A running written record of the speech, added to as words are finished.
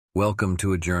Welcome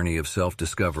to a journey of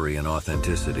self-discovery and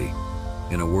authenticity.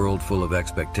 In a world full of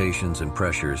expectations and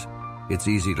pressures, it's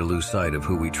easy to lose sight of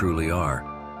who we truly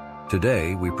are.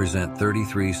 Today, we present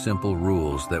 33 simple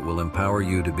rules that will empower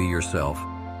you to be yourself,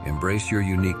 embrace your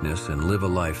uniqueness, and live a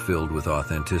life filled with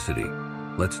authenticity.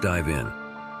 Let's dive in.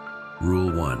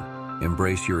 Rule 1.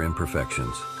 Embrace your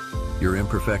imperfections. Your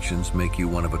imperfections make you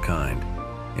one of a kind.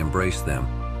 Embrace them,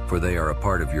 for they are a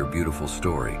part of your beautiful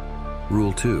story.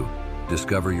 Rule 2.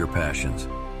 Discover your passions.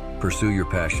 Pursue your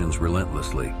passions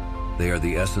relentlessly. They are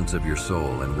the essence of your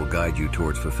soul and will guide you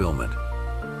towards fulfillment.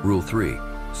 Rule 3.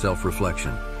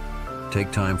 Self-reflection.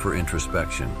 Take time for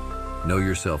introspection. Know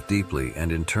yourself deeply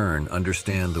and in turn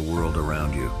understand the world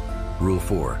around you. Rule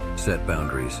 4. Set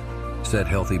boundaries. Set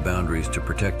healthy boundaries to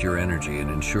protect your energy and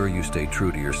ensure you stay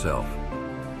true to yourself.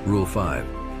 Rule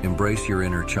 5. Embrace your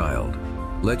inner child.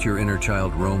 Let your inner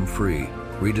child roam free.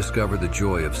 Rediscover the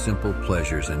joy of simple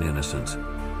pleasures and innocence.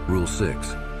 Rule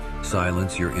 6.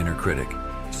 Silence your inner critic.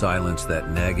 Silence that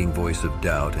nagging voice of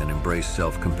doubt and embrace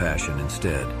self-compassion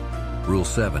instead. Rule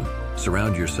 7.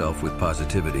 Surround yourself with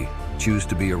positivity. Choose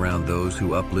to be around those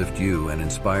who uplift you and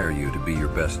inspire you to be your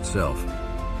best self.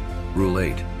 Rule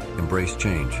 8. Embrace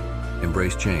change.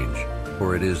 Embrace change,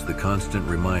 for it is the constant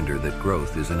reminder that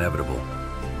growth is inevitable.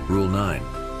 Rule 9.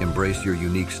 Embrace your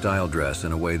unique style dress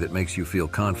in a way that makes you feel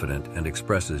confident and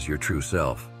expresses your true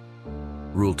self.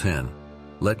 Rule 10.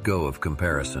 Let go of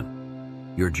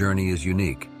comparison. Your journey is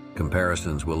unique.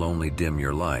 Comparisons will only dim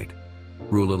your light.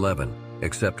 Rule 11.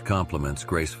 Accept compliments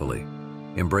gracefully.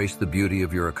 Embrace the beauty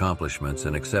of your accomplishments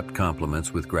and accept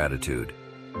compliments with gratitude.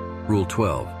 Rule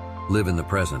 12. Live in the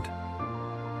present.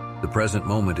 The present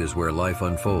moment is where life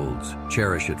unfolds.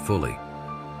 Cherish it fully.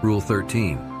 Rule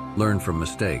 13. Learn from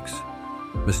mistakes.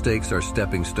 Mistakes are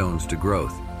stepping stones to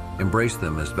growth. Embrace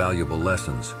them as valuable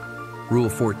lessons. Rule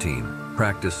 14.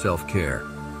 Practice self-care.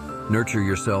 Nurture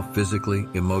yourself physically,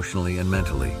 emotionally, and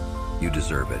mentally. You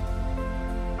deserve it.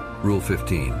 Rule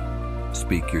 15.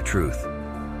 Speak your truth.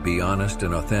 Be honest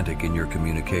and authentic in your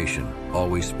communication,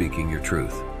 always speaking your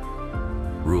truth.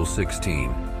 Rule 16.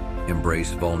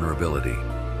 Embrace vulnerability.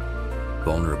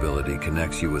 Vulnerability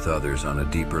connects you with others on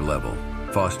a deeper level,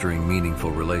 fostering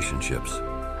meaningful relationships.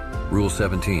 Rule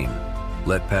 17.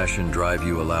 Let passion drive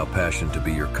you. Allow passion to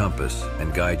be your compass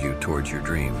and guide you towards your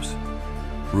dreams.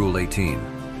 Rule 18.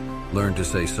 Learn to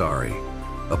say sorry.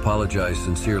 Apologize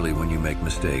sincerely when you make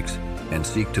mistakes and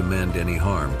seek to mend any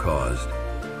harm caused.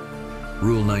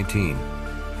 Rule 19.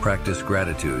 Practice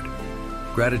gratitude.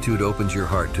 Gratitude opens your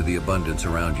heart to the abundance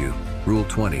around you. Rule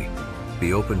 20.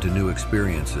 Be open to new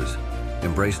experiences.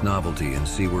 Embrace novelty and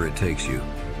see where it takes you.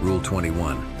 Rule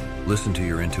 21. Listen to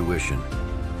your intuition.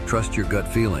 Trust your gut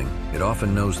feeling. It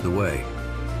often knows the way.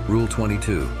 Rule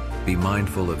 22. Be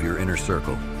mindful of your inner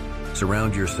circle.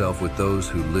 Surround yourself with those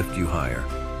who lift you higher.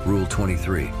 Rule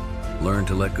 23. Learn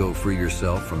to let go. Free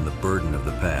yourself from the burden of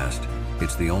the past.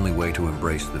 It's the only way to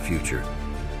embrace the future.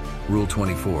 Rule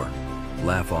 24.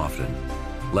 Laugh often.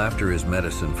 Laughter is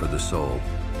medicine for the soul.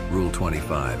 Rule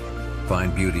 25.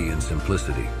 Find beauty in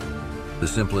simplicity. The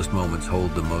simplest moments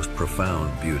hold the most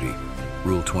profound beauty.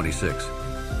 Rule 26.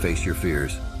 Face your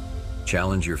fears.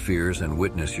 Challenge your fears and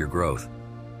witness your growth.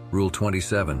 Rule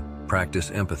 27.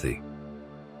 Practice empathy.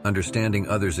 Understanding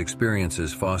others'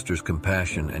 experiences fosters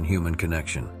compassion and human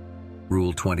connection.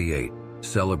 Rule 28.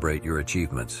 Celebrate your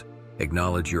achievements.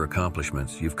 Acknowledge your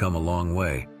accomplishments. You've come a long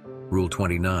way. Rule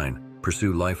 29.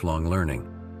 Pursue lifelong learning.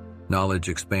 Knowledge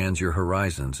expands your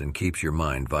horizons and keeps your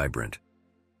mind vibrant.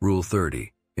 Rule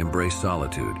 30. Embrace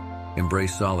solitude.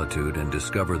 Embrace solitude and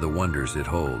discover the wonders it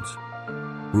holds.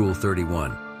 Rule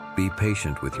 31. Be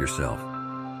patient with yourself.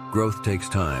 Growth takes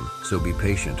time, so be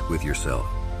patient with yourself.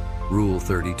 Rule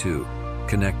 32.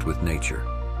 Connect with nature.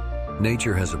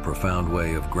 Nature has a profound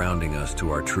way of grounding us to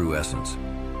our true essence.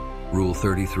 Rule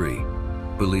 33.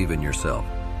 Believe in yourself.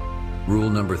 Rule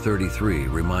number 33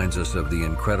 reminds us of the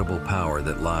incredible power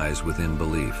that lies within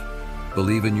belief.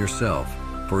 Believe in yourself,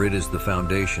 for it is the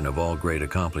foundation of all great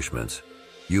accomplishments.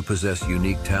 You possess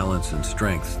unique talents and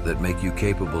strengths that make you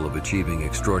capable of achieving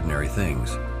extraordinary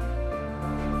things.